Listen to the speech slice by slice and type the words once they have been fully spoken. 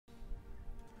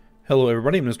Hello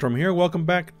everybody, Mr. Storm here. Welcome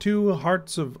back to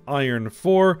Hearts of Iron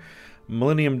 4,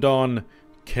 Millennium Dawn,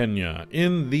 Kenya.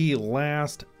 In the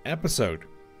last episode,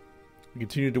 we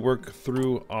continued to work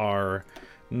through our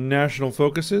national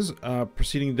focuses,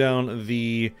 proceeding down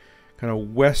the kind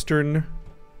of western,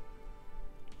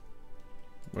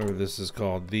 whatever this is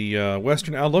called, the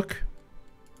western outlook.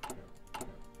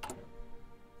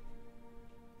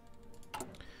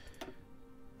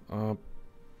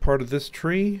 Part of this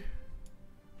tree.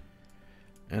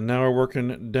 And now we're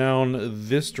working down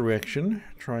this direction,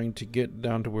 trying to get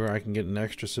down to where I can get an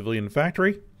extra civilian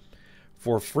factory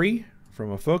for free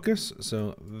from a focus.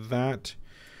 So that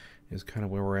is kind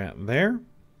of where we're at there.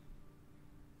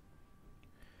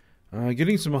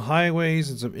 Getting some highways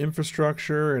and some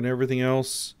infrastructure and everything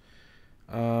else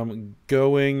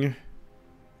going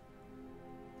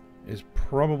is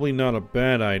probably not a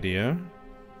bad idea.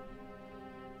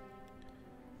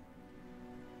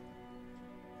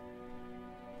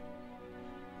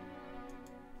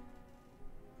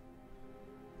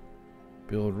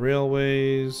 Build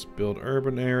railways, build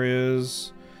urban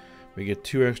areas. We get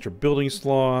 2 extra building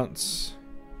slots.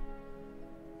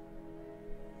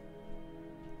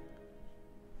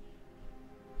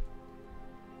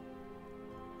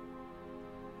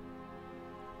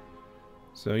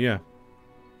 So yeah.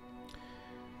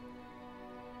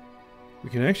 We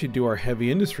can actually do our heavy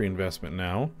industry investment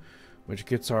now, which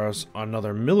gets us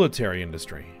another military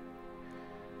industry.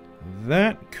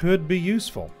 That could be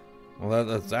useful. Well,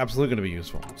 that's absolutely going to be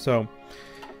useful. So,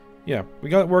 yeah, we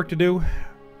got work to do.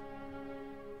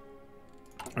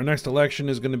 Our next election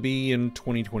is going to be in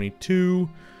 2022.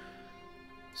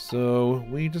 So,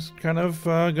 we just kind of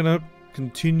going to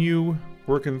continue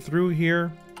working through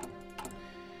here.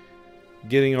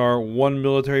 Getting our 1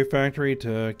 military factory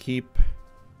to keep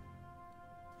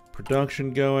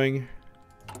production going.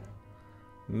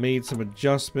 Made some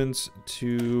adjustments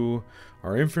to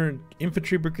our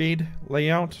infantry brigade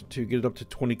layout to get it up to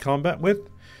 20 combat width.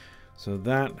 So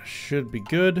that should be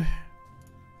good.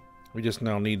 We just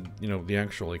now need, the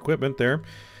actual equipment there.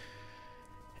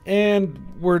 And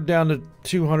we're down to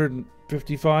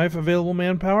 255 available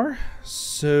manpower.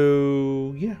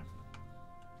 So, yeah.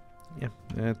 Yeah,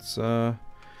 that's, we're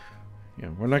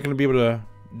not going to be able to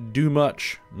do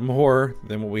much more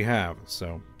than what we have.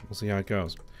 So, we'll see how it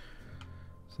goes.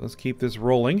 So let's keep this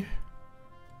rolling.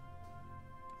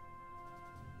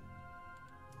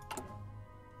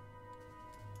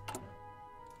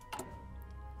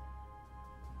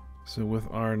 So with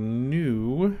our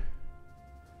new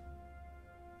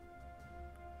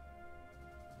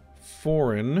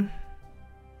foreign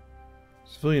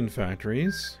civilian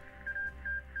factories,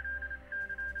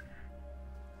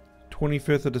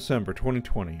 25th of December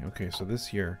 2020. Okay, so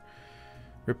this year.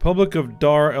 Republic of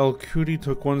Dar El Kuti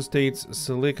took 1 state.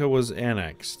 Silika was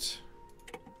annexed.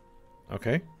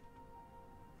 Okay.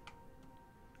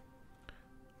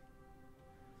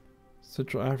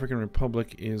 Central African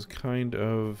Republic is kind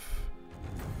of...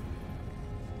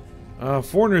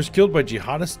 foreigners killed by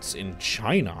jihadists in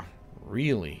China.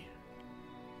 Really?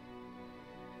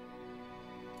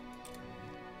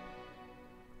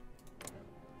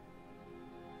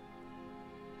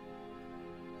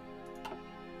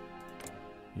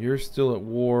 You're still at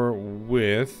war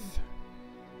with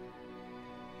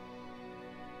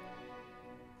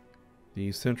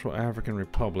the Central African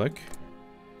Republic.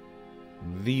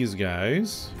 These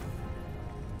guys.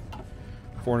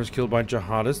 Foreigners killed by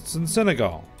jihadists in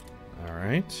Senegal.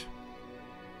 Alright.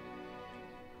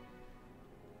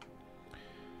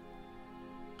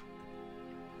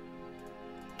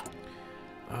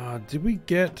 Did we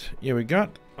get... Yeah, we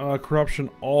got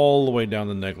corruption all the way down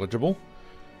to negligible.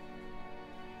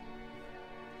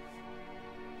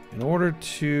 In order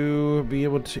to be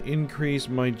able to increase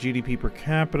my GDP per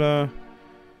capita,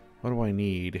 what do I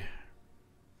need?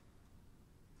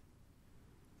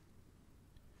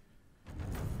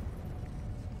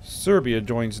 Serbia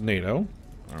joins NATO.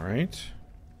 All right.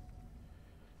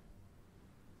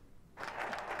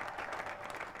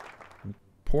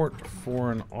 Import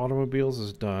foreign automobiles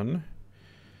is done.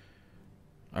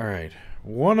 All right.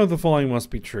 One of the following must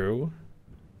be true.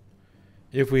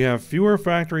 If we have fewer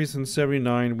factories than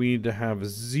 79, we need to have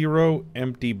 0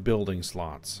 empty building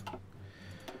slots.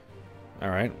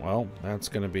 Alright, well, that's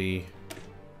going to be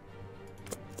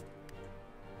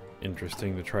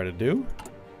interesting to try to do.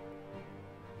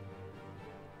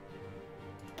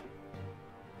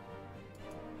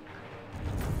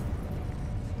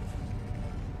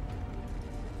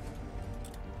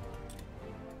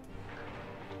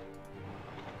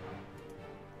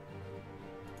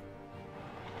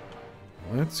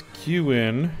 Let's queue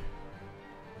in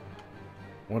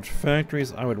what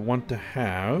factories I would want to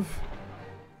have.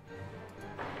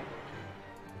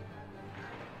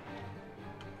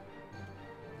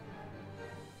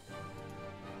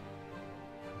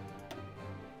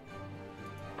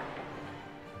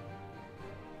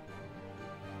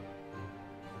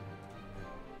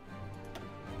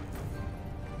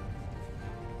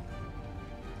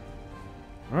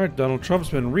 Alright, Donald Trump's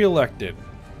been reelected.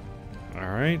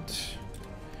 Alright.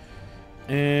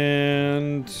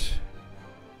 And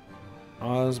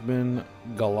Osman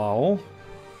Galal.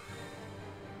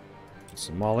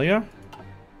 Somalia.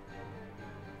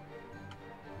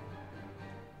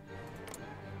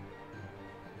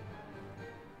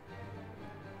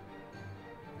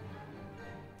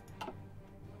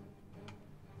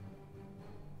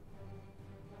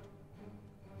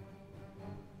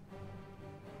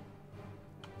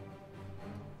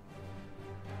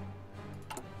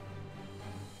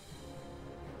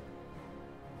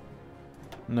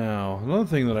 Now, another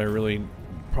thing that I really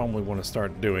probably want to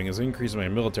start doing is increasing my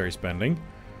military spending.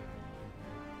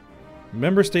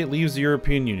 Member state leaves the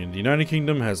European Union. The United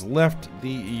Kingdom has left the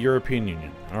European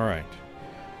Union. Alright.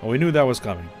 Well, we knew that was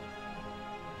coming.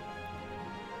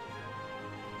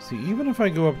 See, even if I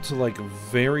go up to, like,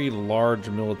 very large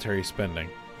military spending,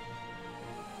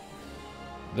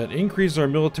 that increases our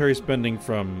military spending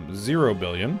from 0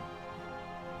 billion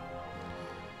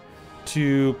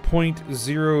to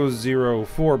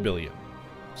 0.004 billion.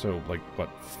 So, like, what,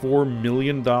 $4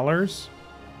 million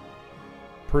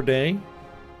per day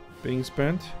being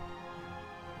spent?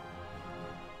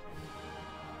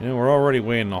 You know, we're already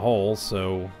way in the hole,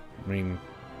 so, I mean,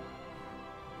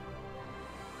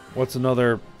 what's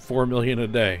another 4 million a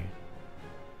day?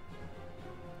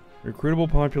 Recruitable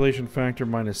population factor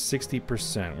minus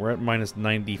 60%. We're at minus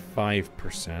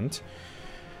 95%.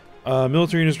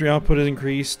 Military industry output has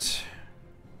increased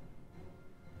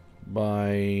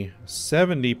by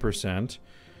 70%.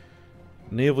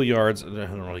 Naval yards, I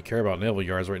don't really care about naval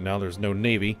yards right now, there's no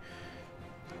navy.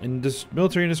 And this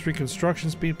military industry construction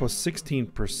speed plus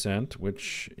 16%,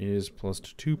 which is plus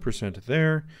 2%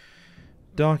 there.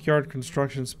 Dockyard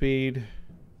construction speed.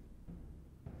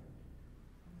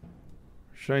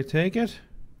 Should I take it?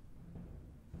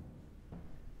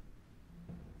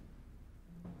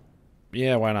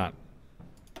 Yeah, why not?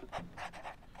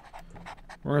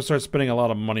 We're going to start spending a lot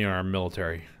of money on our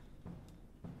military.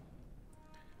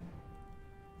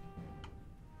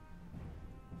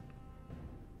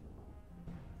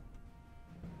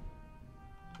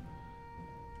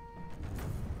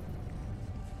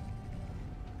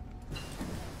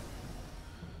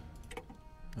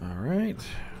 Alright.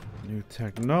 New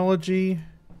technology.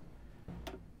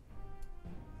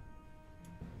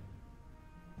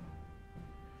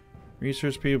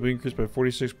 Research speed will be increased by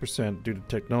 46% due to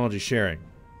technology sharing.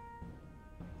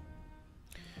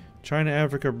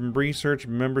 China-Africa Research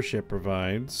Membership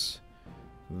provides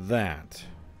that.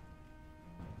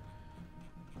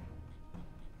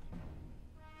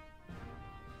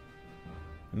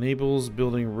 Enables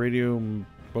building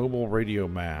mobile radio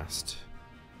mast.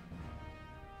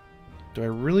 Do I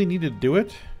really need to do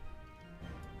it?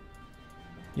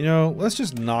 You know, let's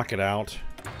just knock it out.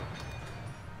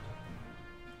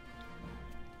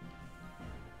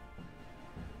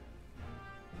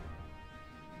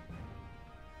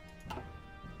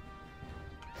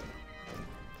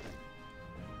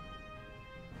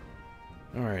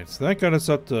 Alright, so that got us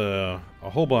up to a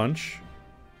whole bunch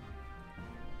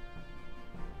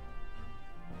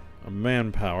of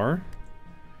manpower.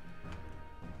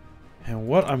 And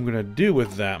what I'm going to do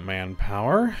with that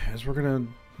manpower is we're going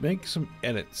to make some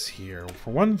edits here.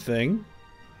 For one thing,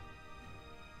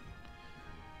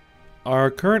 our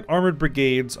current armored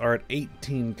brigades are at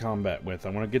 18 combat width. I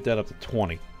want to get that up to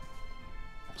 20.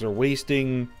 Because they're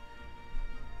wasting,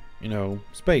 you know,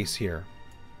 space here.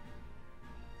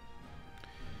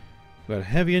 We've got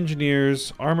heavy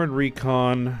engineers, armored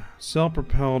recon,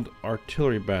 self-propelled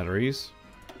artillery batteries.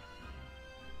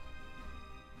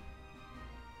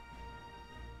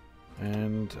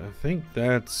 And I think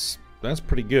that's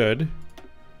pretty good.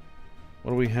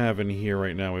 What do we have in here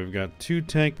right now? We've got 2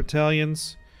 tank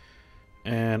battalions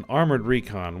and armored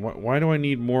recon. Why do I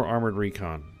need more armored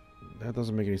recon? That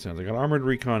doesn't make any sense. I got armored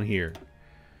recon here.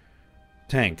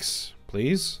 Tanks,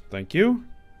 please. Thank you.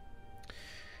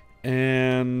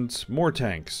 And more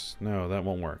tanks. No, that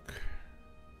won't work.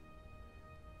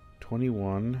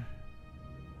 21.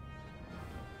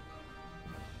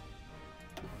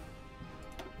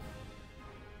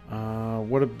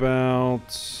 What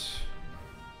about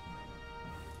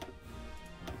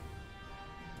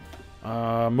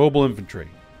mobile infantry?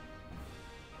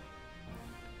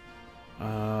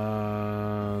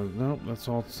 Nope,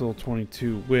 Assault still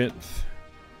 22 width.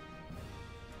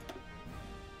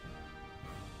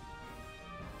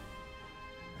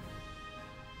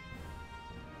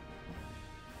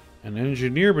 An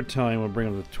engineer battalion will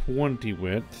bring up to 20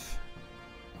 width.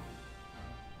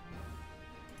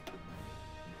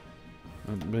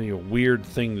 That'd be a weird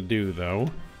thing to do, though.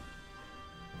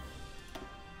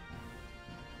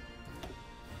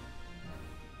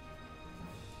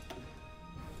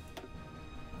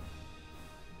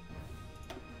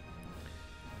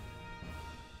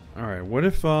 Alright, what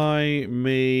if I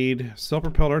made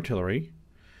self-propelled artillery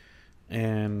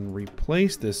and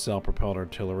replace this self-propelled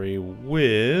artillery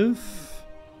with...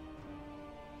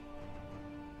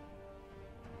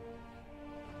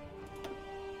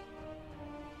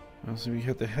 So we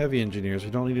have the heavy engineers.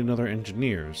 We don't need another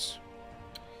engineers.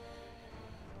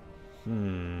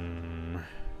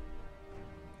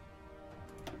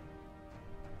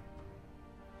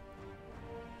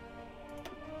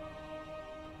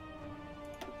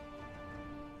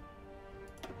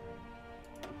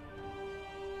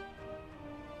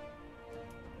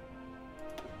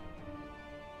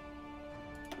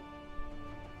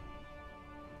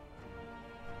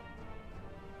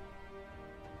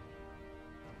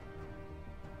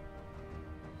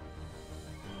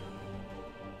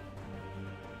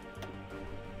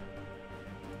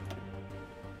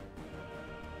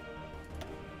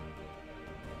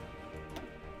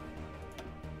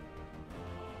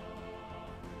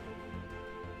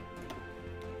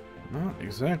 Not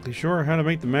exactly sure how to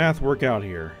make the math work out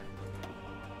here.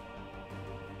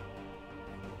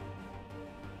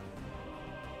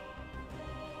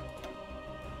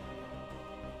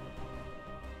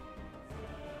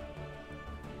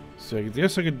 So I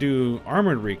guess I could do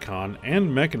armored recon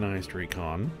and mechanized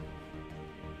recon.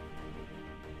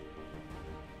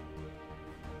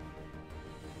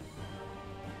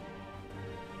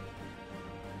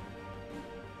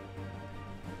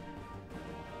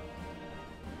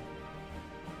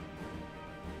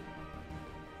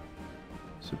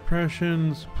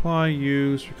 Suppression, supply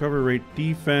use, recovery rate,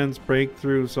 defense,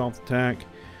 breakthrough, soft attack,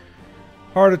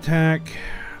 hard attack,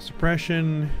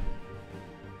 suppression,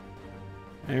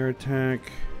 air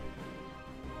attack,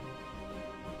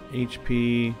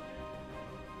 HP.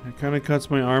 It kind of cuts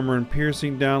my armor and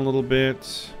piercing down a little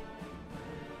bit.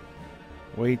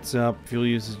 Weight's up, fuel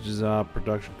usage is up,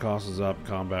 production cost is up,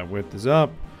 combat width is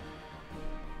up.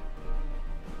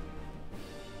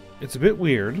 It's a bit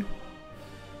weird.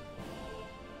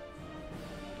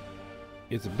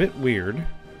 It's a bit weird.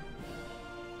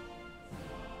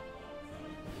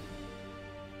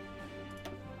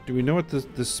 Do we know what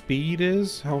the speed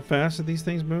is? How fast do these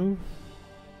things move?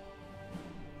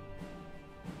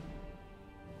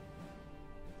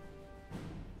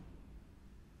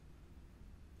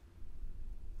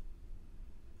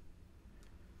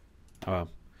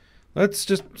 Let's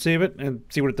just save it and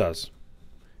see what it does.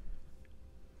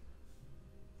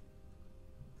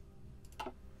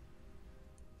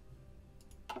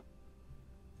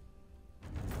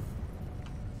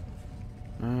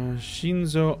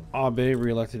 Shinzo Abe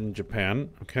re-elected in Japan.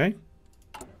 Okay.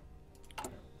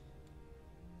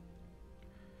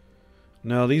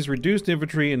 Now these reduced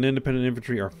infantry and independent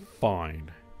infantry are fine.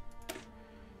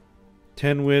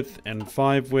 10 width and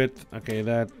 5 width. Okay,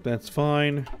 that's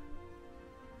fine.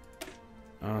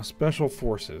 Special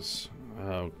forces.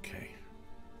 Okay.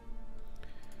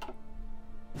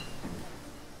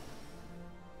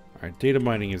 Alright, data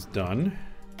mining is done.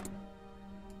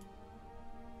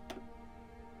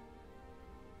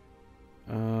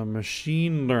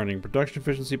 Machine learning, production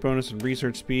efficiency bonus and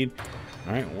research speed.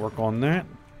 Alright, work on that.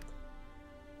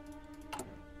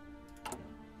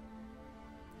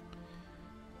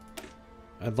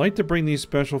 I'd like to bring these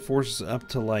special forces up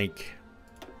to like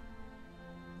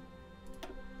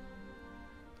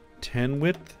 10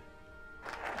 width.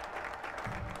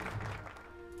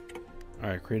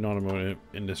 Alright, create an automotive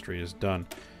industry is done.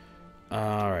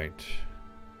 Alright.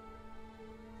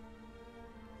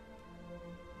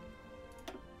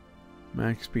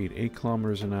 Max speed, 8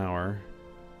 kilometers an hour.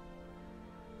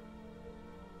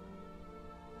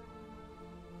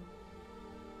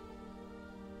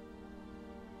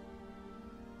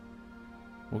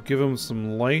 We'll give them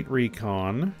some light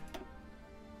recon.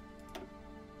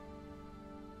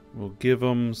 We'll give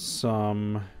them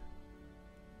some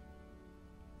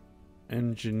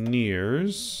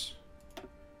engineers.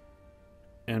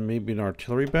 And maybe an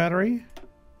artillery battery.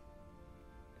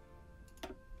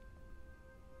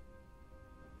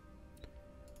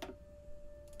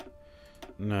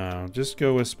 No, just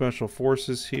go with special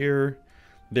forces here.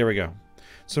 There we go.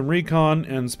 Some recon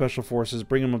and special forces.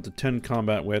 Bring them up to 10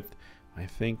 combat width. I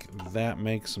think that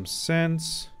makes some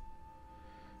sense.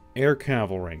 Air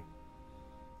cavalry.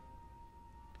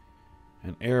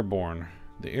 And airborne.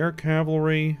 The air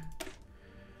cavalry...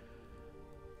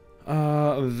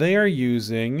 they are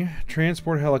using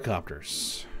transport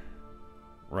helicopters.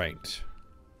 Right.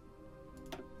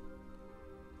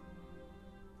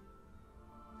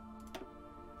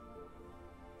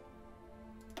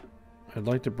 I'd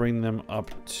like to bring them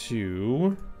up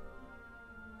to...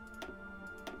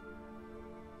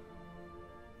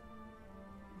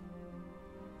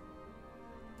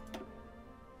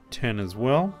 10 as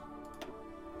well.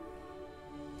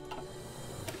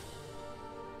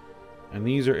 And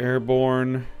these are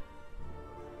airborne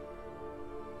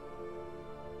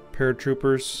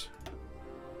paratroopers.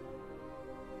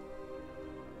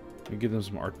 We give them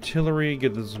some artillery,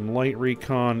 give them some light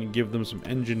recon, give them some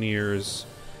engineers,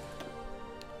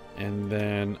 and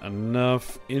then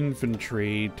enough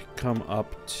infantry to come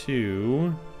up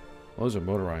to... Well, those are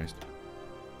motorized.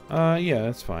 Yeah,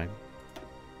 that's fine.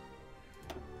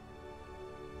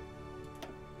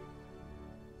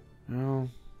 Well,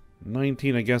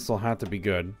 19, I guess they'll have to be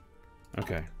good.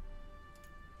 Okay.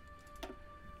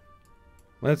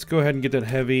 Let's go ahead and get that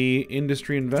heavy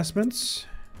industry investments.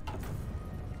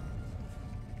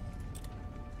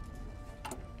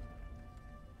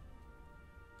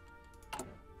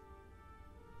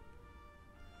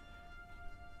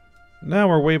 Now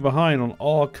we're way behind on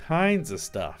all kinds of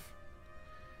stuff.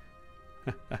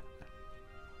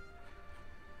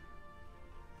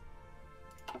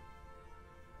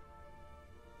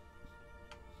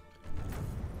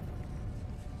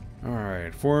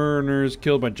 Alright, foreigners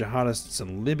killed by jihadists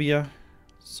in Libya.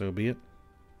 So be it.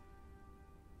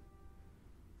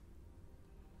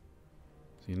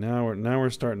 See, now we're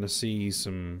starting to see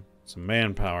some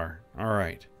manpower.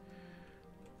 Alright.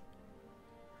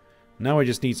 Now I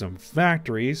just need some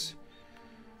factories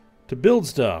to build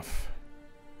stuff.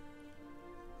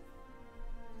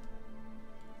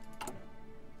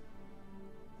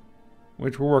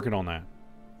 Which we're working on that.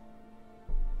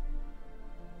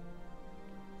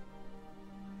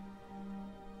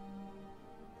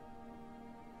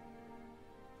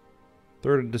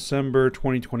 December 3rd,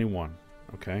 2021.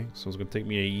 Okay, so it's going to take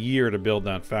me a year to build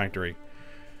that factory.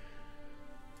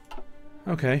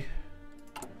 Okay.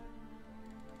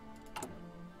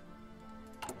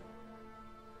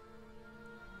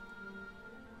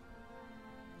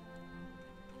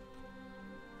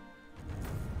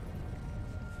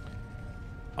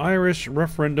 Irish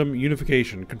referendum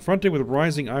unification. Confronted with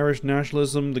rising Irish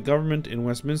nationalism, the government in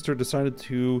Westminster decided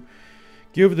to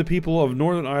give the people of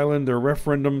Northern Ireland their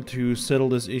referendum to settle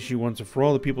this issue once and for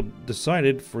all. The people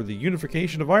decided for the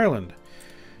unification of Ireland.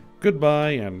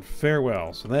 Goodbye and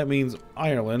farewell. So that means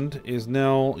Ireland is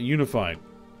now unified.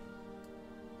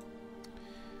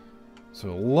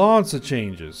 So lots of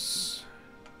changes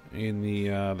in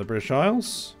the British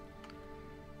Isles.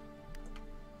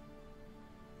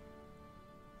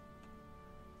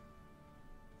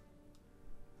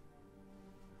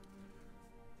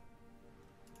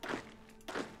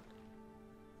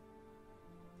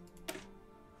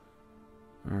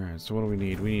 Alright, so what do we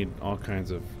need? We need all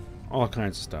kinds of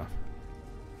stuff.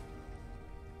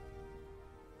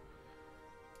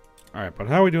 Alright, but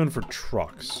how are we doing for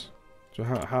trucks? So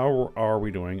how are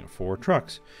we doing for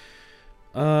trucks?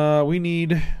 Still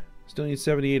need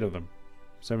 78 of them.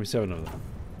 77 of them.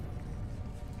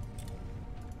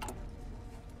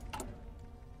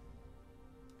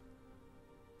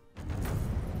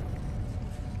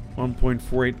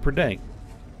 $1.48 per day.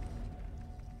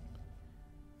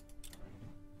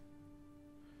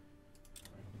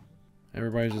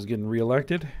 Everybody's just getting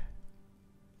reelected.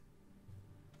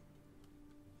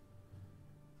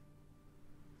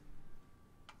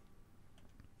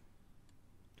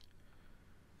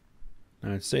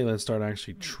 Now I'd say let's start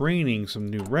actually training some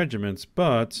new regiments,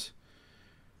 or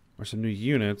some new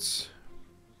units.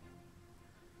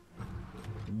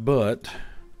 But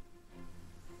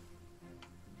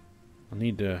I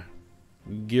need to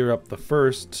gear up the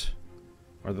first,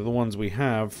 or the ones we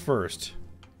have first.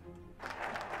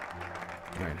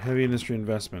 Alright, heavy industry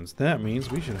investments. That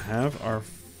means we should have our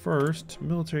first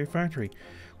military factory.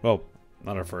 Well,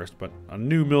 not our first, but a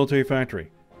new military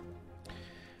factory.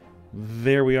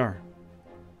 There we are.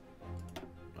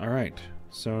 Alright,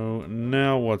 so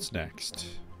now what's next?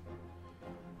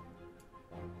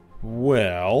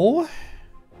 Well,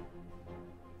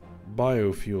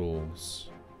 biofuels.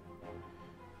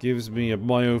 Gives me a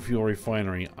biofuel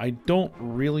refinery. I don't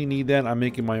really need that. I'm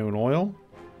making my own oil.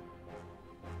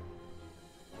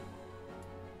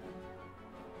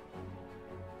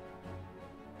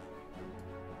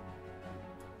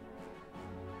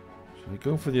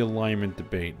 go for the alignment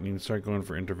debate. You can start going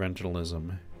for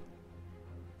interventionalism.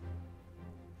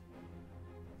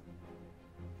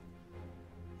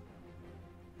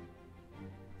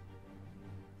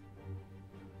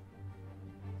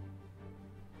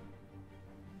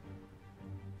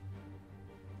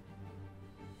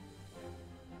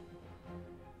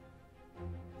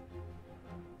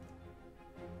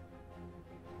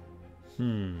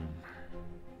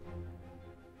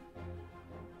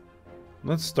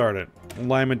 Let's start it.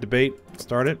 Alignment debate.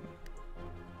 Start it.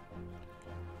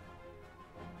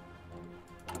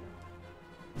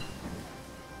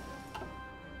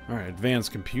 Alright,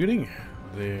 advanced computing.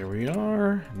 There we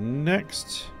are.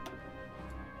 Next.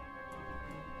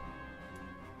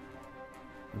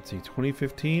 Let's see,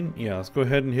 2015. Yeah, let's go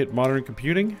ahead and hit modern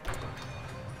computing.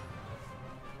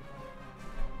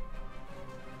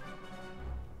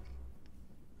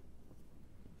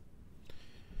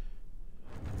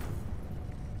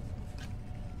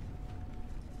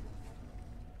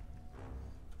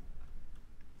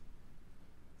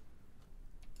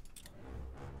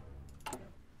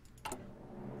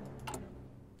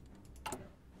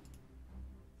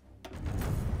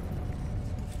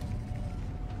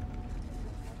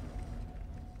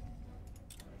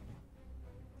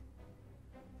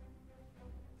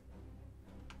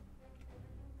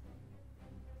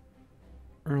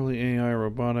 Early AI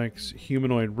robotics,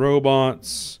 humanoid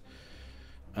robots.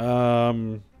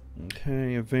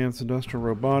 Okay, advanced industrial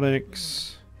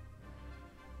robotics.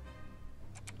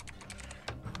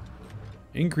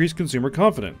 Increased consumer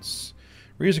confidence.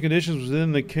 Recent conditions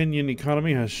within the Kenyan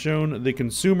economy has shown the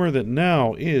consumer that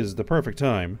now is the perfect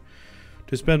time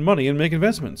to spend money and make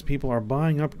investments. People are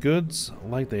buying up goods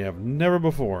like they have never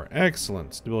before.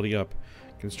 Excellent. Stability up.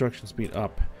 Construction speed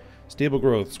up. Stable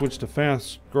growth. Switch to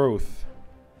fast growth.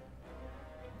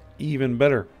 Even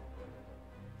better.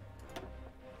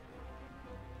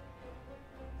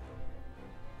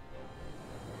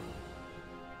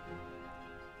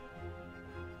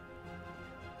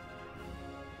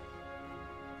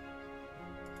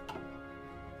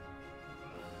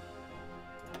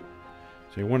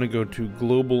 So you want to go to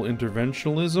global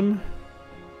interventionalism.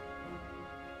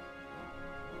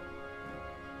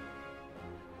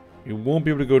 You won't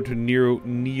be able to go to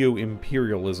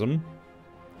neo-imperialism.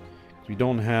 We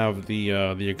don't have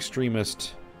the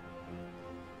extremist,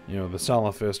 you know, the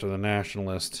Salafist or the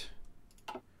nationalist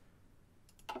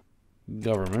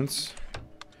governments.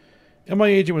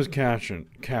 MI agent was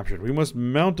captured. We must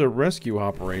mount a rescue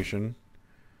operation.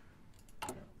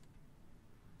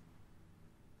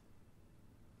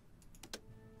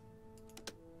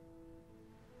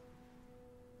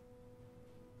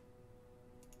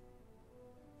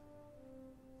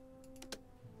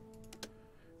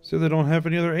 So they don't have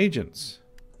any other agents.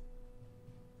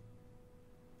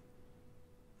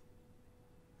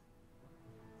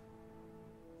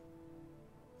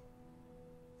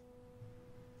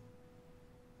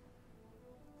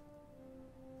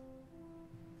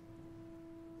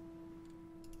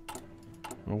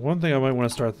 Well, one thing I might want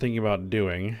to start thinking about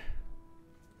doing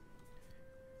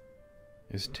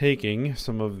is taking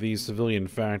some of these civilian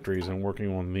factories and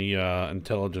working on the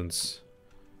intelligence.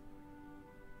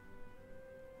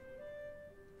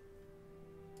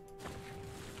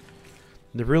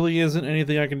 There really isn't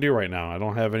anything I can do right now. I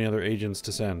don't have any other agents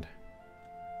to send.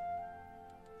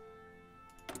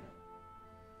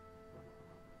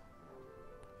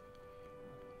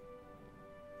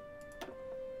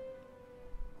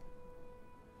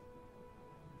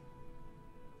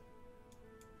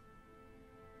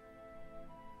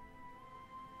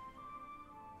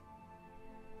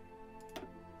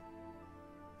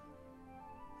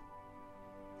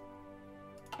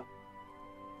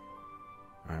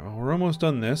 Alright, well, we're almost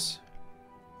done this.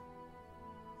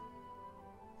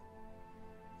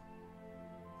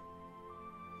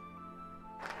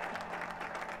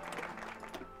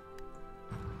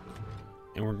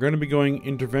 And we're going to be going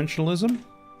interventionalism.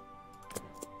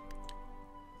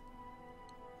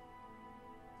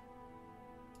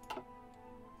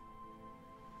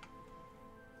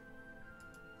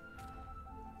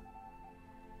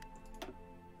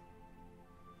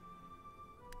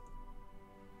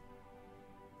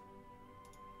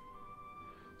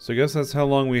 So I guess that's how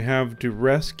long we have to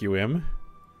rescue him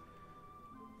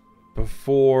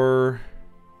before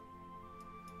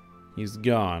he's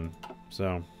gone.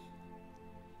 So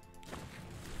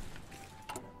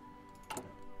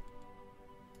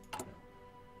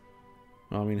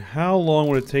I mean, how long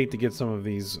would it take to get some of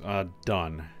these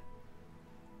done?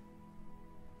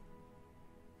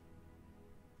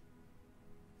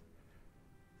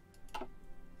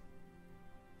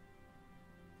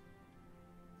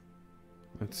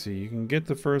 Let's see, you can get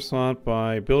the first slot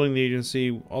by building the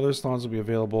agency. Other slots will be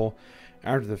available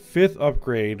after the 5th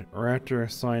upgrade or after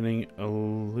assigning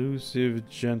Elusive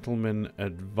Gentleman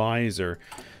Advisor.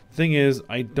 Thing is,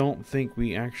 I don't think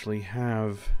we actually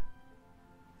have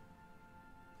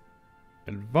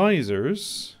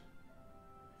advisors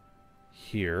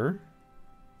here.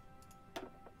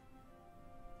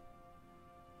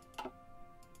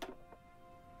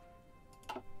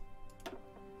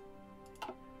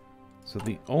 So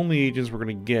the only agents we're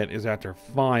going to get is after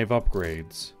 5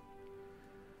 upgrades.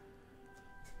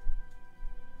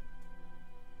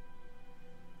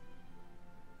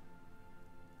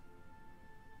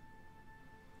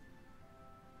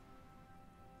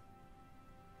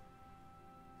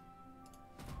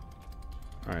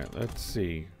 Alright, let's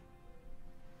see.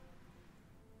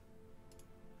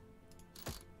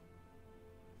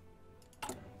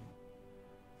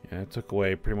 Yeah, it took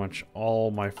away pretty much all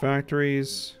my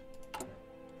factories.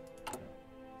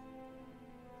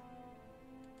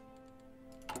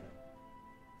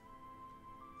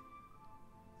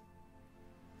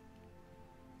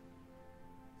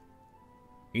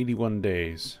 $81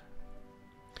 days.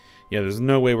 Yeah, there's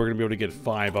no way we're going to be able to get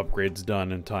 5 upgrades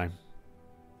done in time.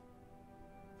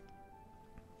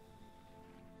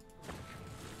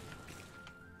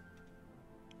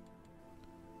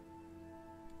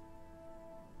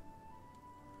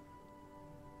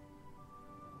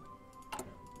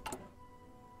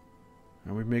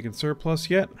 Are we making surplus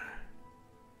yet?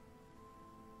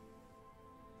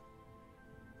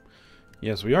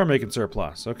 Yes, we are making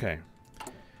surplus. Okay.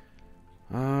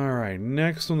 Alright,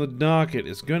 next on the docket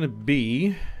is going to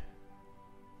be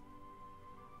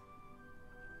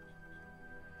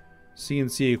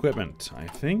CNC equipment, I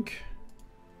think.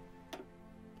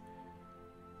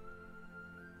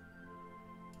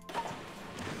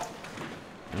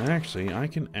 And actually, I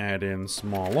can add in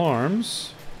small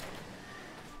arms.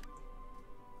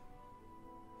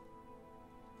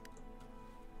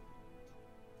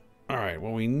 Alright,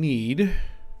 what we need...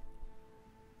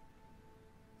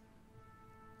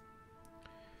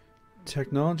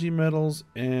 technology metals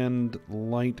and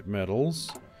light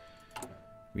metals.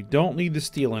 We don't need the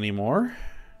steel anymore.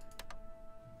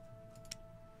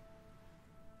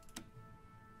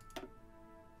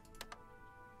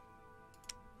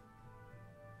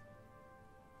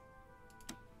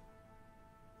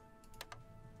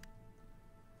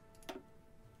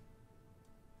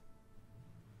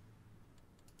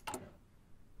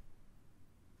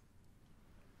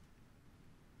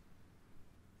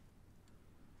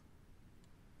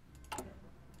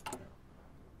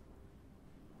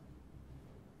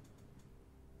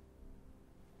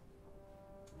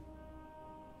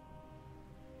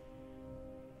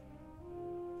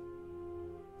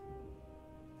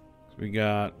 We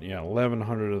got, yeah,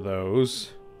 1,100 of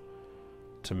those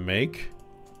to make.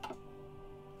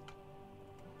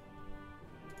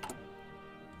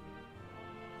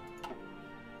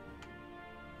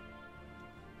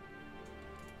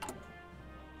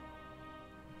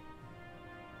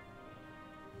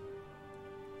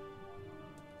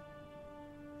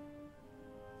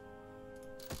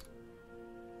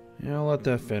 Yeah, I'll let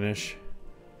that finish.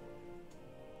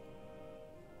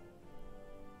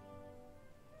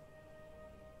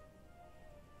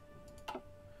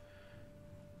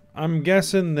 I'm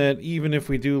guessing that even if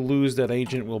we do lose that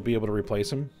agent, we'll be able to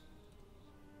replace him.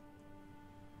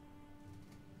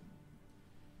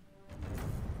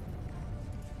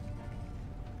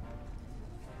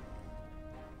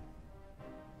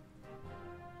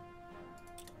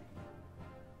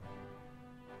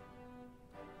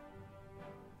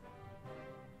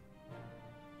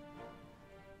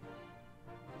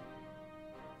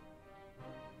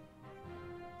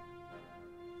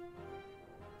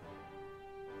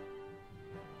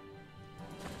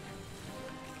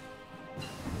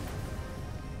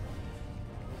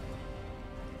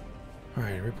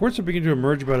 Alright, reports are beginning to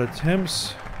emerge about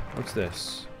attempts... What's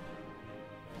this?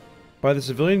 By the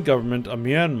civilian government of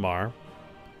Myanmar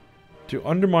to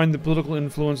undermine the political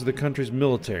influence of the country's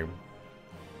military.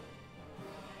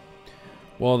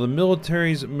 While the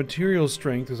military's material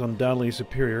strength is undoubtedly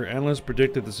superior, analysts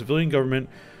predict that the civilian government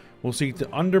will seek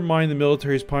to undermine the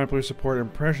military's popular support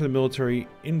and pressure the military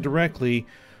indirectly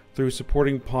through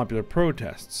supporting popular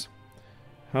protests.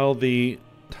 How the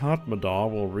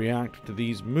Tatmadaw will react to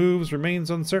these moves remains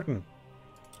uncertain.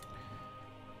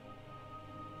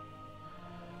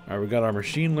 Alright, we got our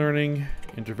machine learning.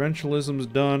 Interventionalism's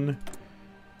done.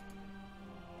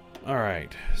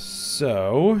 Alright,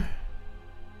 so...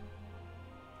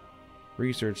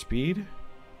 research speed.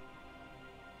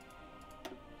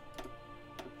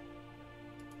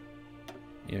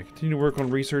 Yeah, continue to work on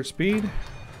research speed.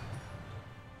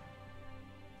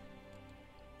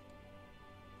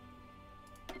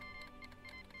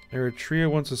 Eritrea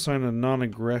wants to sign a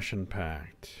non-aggression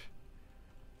pact.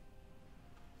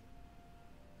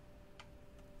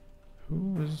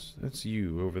 Who is... That's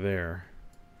you over there.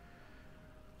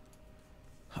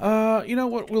 You know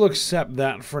what? We'll accept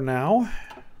that for now.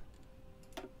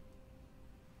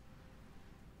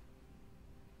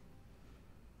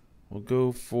 We'll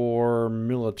go for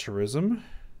militarism.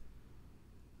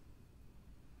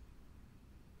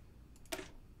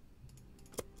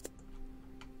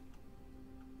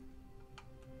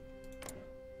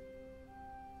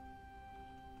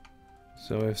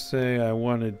 So if, say, I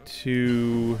wanted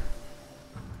to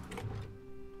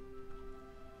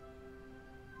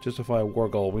justify a war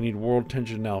goal, we need world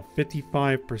tension now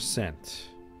 55%.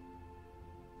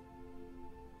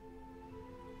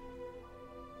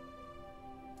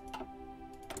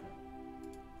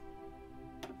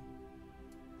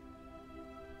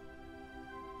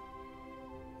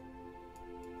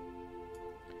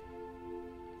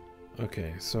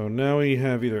 Okay, so now we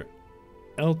have either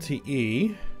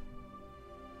LTE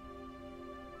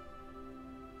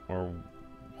or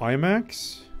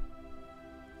WiMAX.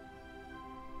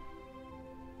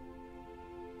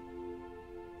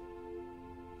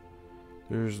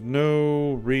 There's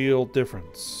no real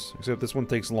difference, except this one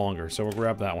takes longer, so we'll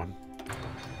grab that one.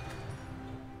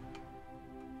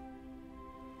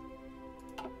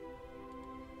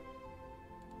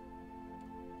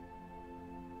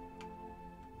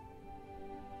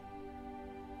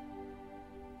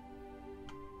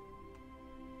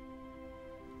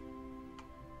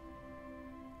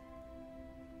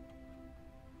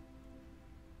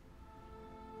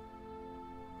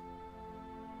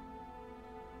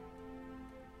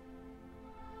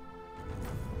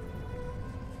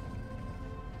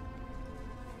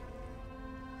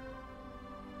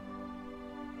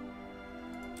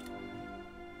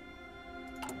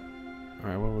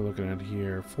 Alright, what are we looking at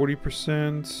here?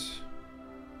 40%.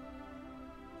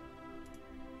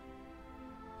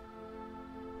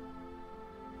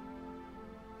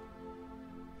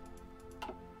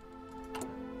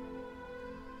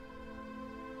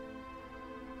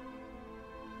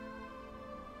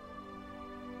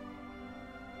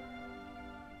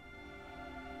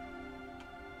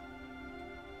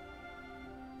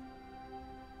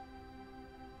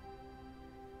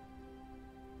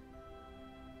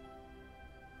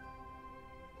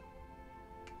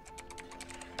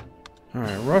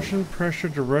 Alright, Russian pressure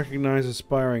to recognize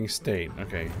aspiring state.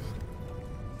 Okay.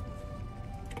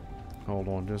 Hold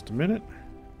on just a minute.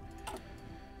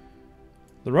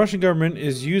 The Russian government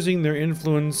is using their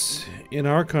influence in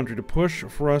our country to push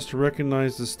for us to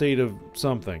recognize the state of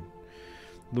something.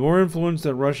 The more influence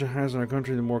that Russia has in our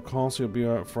country, the more costly it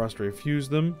will be for us to refuse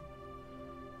them.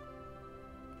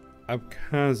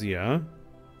 Abkhazia.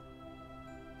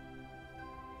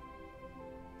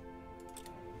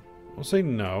 We'll say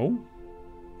no.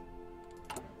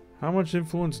 How much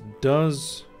influence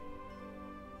does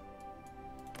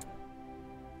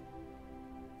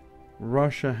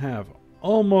Russia have?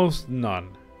 Almost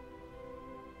none.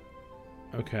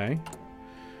 Okay.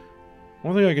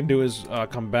 One thing I can do is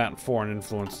combat foreign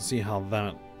influence and see how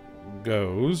that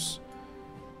goes.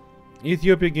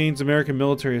 Ethiopia gains American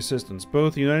military assistance.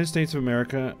 Both the United States of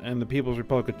America and the People's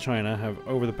Republic of China have,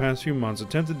 over the past few months,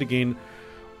 attempted to gain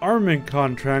armament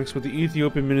contracts with the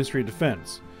Ethiopian Ministry of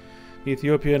Defense.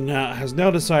 Ethiopia has now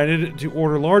decided to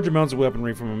order large amounts of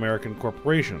weaponry from American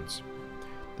corporations.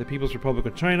 The People's Republic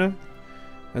of China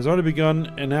has already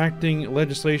begun enacting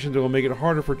legislation that will make it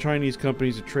harder for Chinese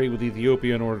companies to trade with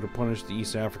Ethiopia in order to punish the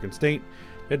East African state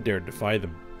that dared defy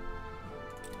them.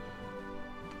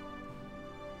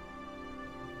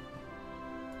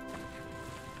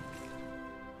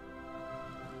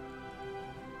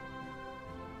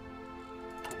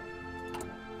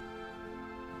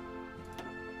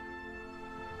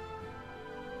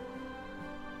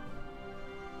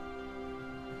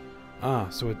 Ah,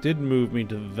 so it did move me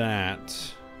to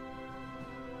that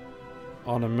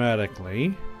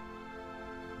automatically.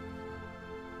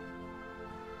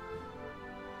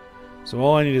 So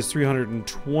all I need is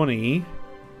 320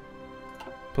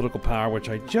 political power, which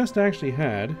I just actually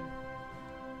had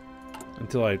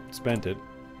until I spent it.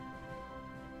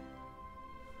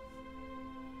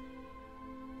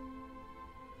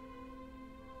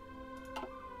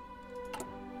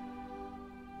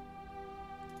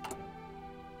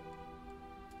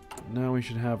 Now we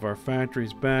should have our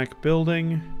factories back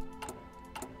building.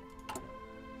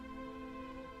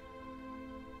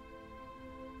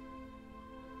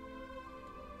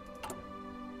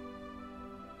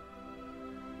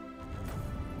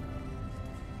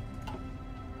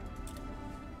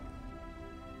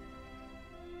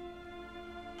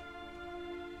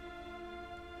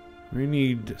 We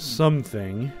need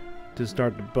something to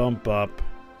start to bump up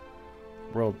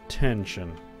world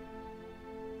tension.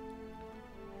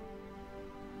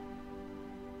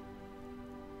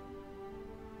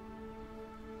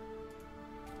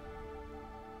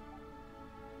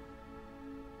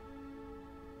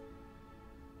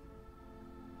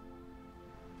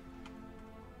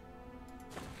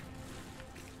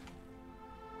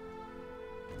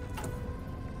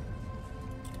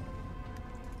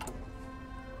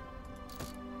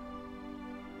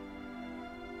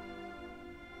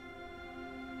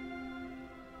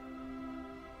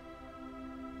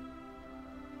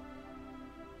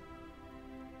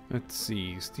 Let's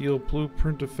see, steel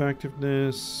blueprint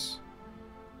effectiveness.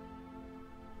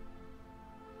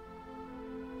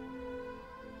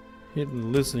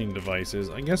 Hidden listening devices.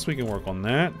 I guess we can work on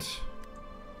that.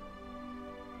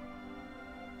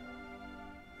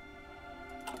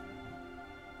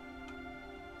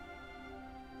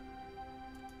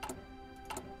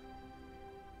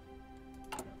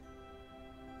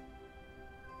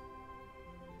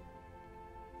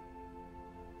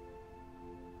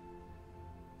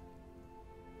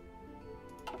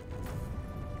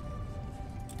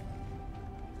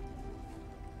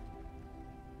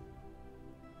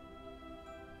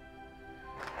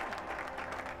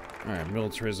 Alright,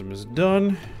 militarism is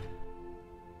done.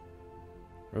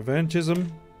 Revanchism.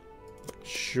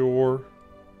 Sure.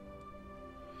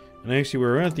 And actually,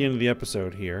 we're at the end of the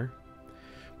episode here.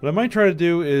 What I might try to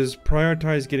do is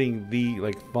prioritize getting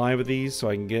like 5 of these so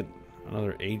I can get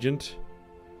another agent.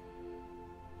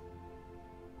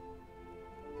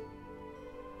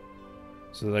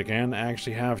 So that I can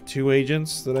actually have 2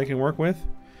 agents that I can work with.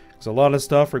 Because a lot of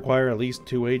stuff require at least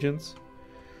 2 agents.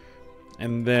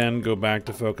 And then go back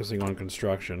to focusing on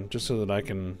construction, just so that I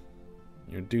can,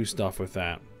 do stuff with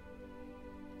that.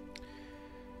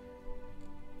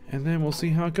 And then we'll see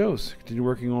how it goes. Continue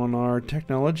working on our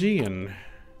technology and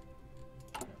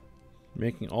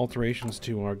making alterations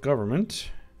to our government,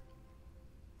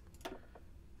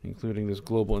 including this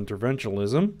global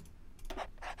interventionism.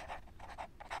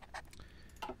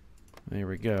 There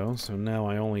we go. So now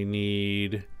I only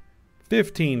need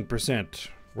 15%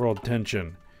 world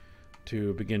tension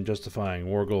to begin justifying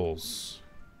war goals.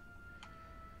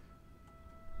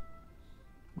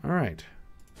 Alright.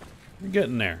 We're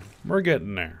getting there. We're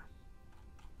getting there.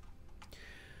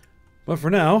 But for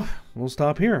now, we'll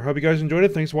stop here. Hope you guys enjoyed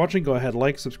it. Thanks for watching. Go ahead,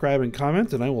 like, subscribe, and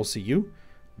comment, and I will see you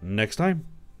next time.